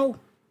 This is Ro.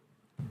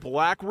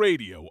 Black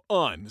Radio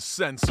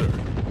Uncensored.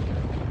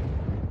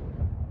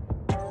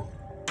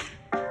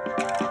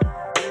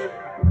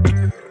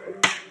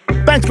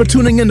 Thanks for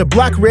tuning in to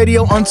Black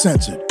Radio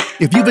Uncensored.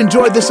 If you've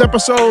enjoyed this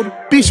episode,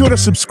 be sure to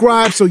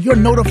subscribe so you're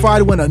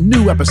notified when a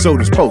new episode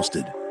is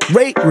posted.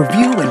 Rate,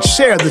 review, and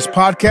share this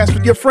podcast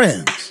with your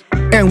friends.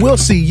 And we'll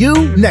see you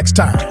next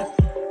time.